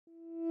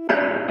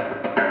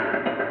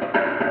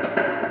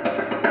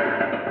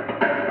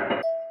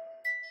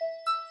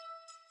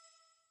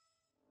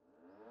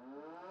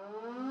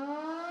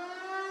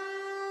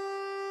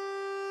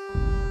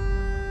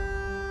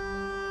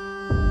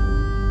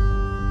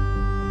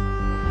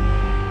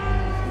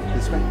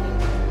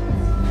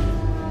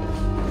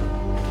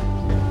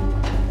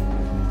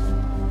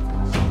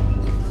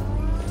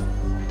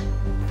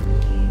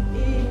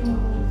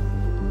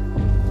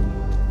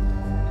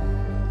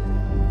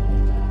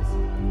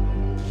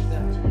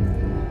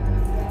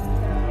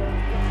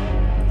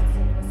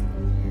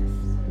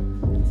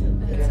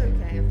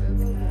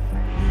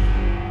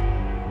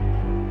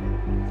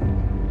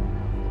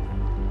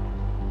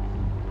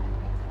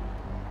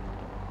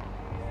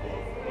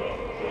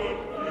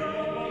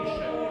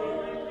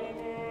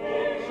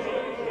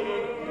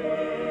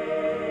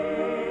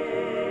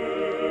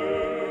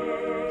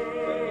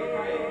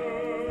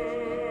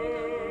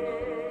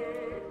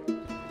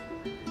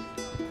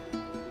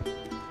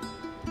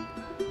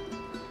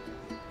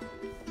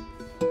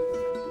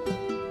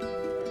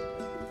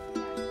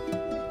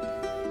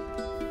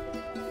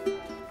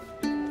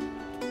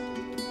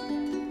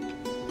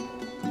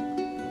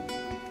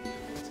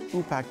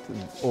packed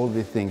all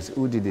the things?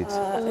 Who did it?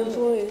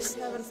 Employees.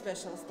 We have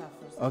special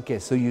staffers. Okay,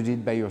 so you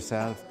did by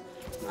yourself?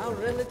 Our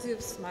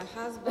relatives, my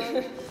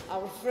husband,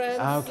 our friends.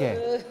 Ah, ok.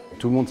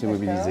 Tout le monde s'est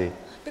mobilisé.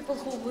 People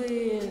who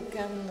we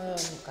can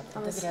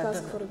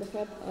Ask for the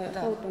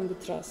help and the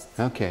trust.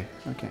 Okay,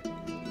 okay.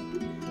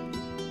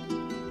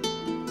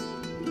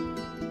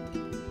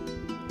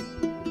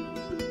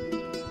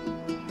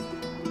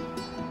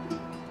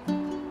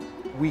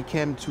 We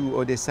came to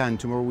Odessa and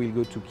tomorrow we'll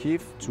go to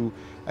Kyiv to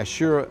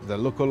assure the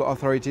local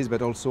authorities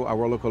but also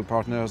our local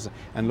partners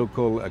and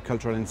local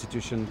cultural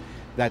institutions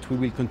that we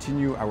will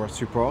continue our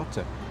support,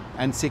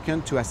 and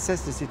second, to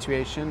assess the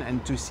situation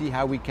and to see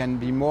how we can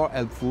be more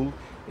helpful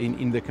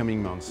in the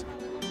coming months.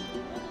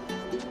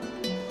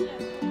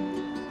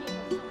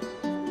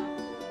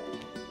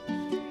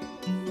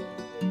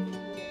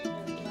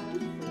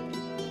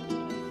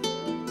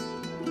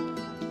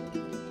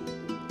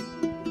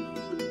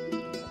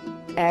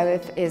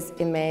 ALIPH is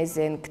an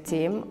amazing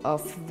team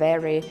of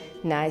very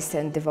nice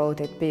and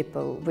devoted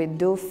people. We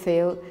do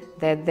feel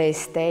that they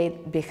stay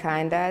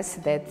behind us,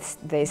 that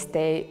they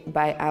stay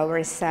by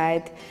our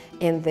side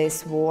in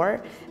this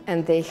war,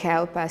 and they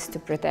help us to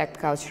protect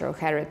cultural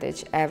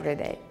heritage every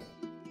day.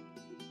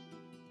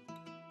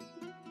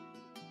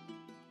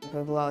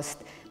 We've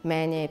lost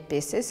many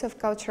pieces of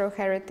cultural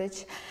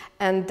heritage,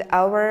 and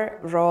our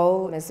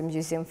role as a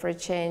Museum for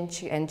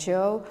Change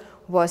NGO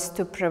was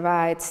to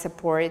provide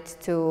support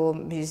to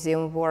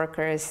museum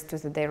workers, to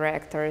the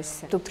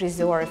directors, to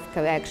preserve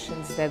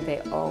collections that they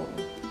own.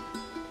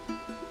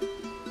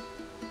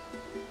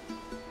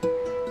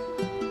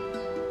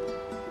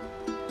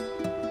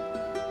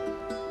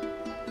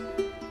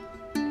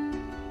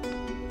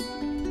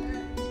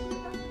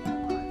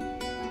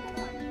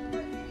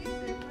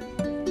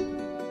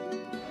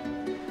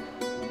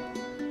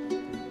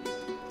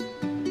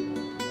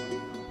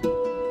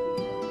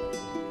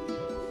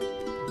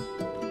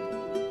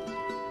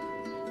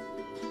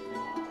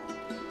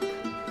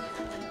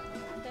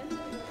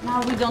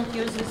 Now we don't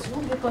use this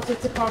room because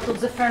it's a part of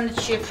the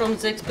furniture from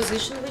the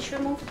exposition which we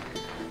moved.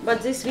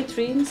 But these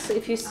vitrines,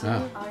 if you see,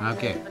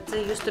 Okay.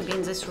 they used to be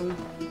in this room.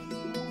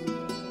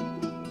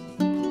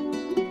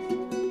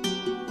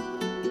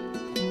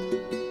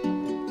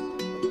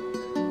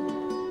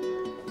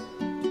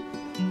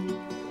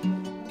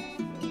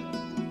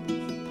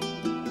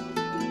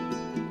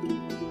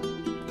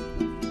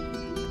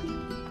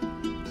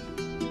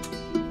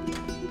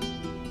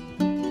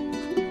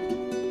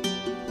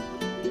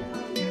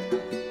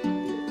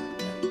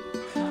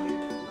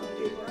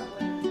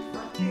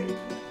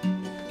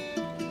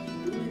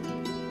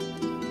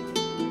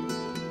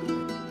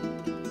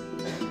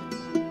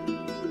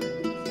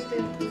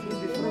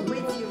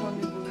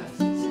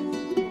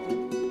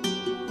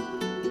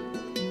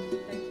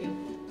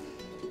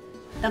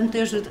 Там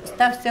теж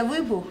стався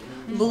вибух,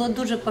 було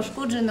дуже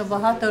пошкоджено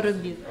багато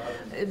робіт.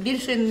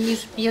 Більше ніж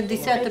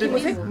 50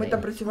 робіт. Ми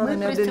там працювали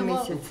не один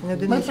місяць.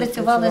 Ми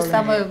працювали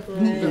саме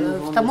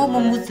в самому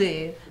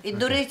музеї. І,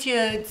 до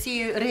речі,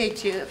 ці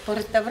речі по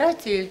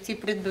реставрації, ці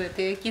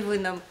предмети, які ви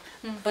нам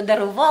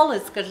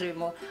подарували,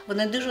 скажімо,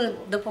 вони дуже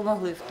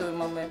допомогли в той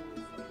момент.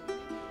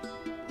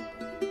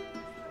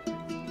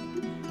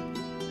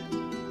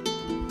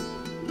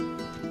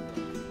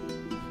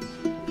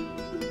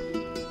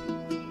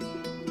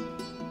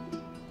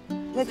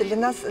 Знаєте,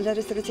 для нас, для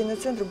реставраційного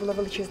центру, була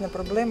величезна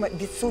проблема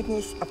 –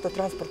 відсутність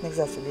автотранспортних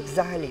засобів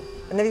взагалі.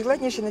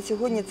 Найвідкладніше на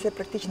сьогодні – це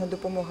практична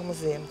допомога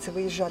музеям. Це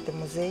виїжджати в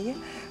музеї,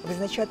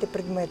 визначати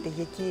предмети,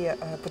 які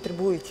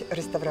потребують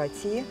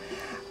реставрації,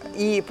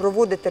 і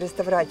проводити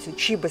реставрацію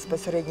чи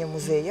безпосередньо в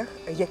музеях,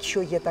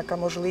 якщо є така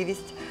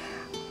можливість.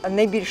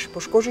 Найбільш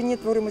пошкоджені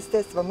твори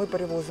мистецтва ми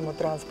перевозимо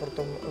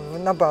транспортом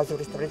на базу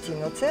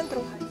реставраційного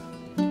центру.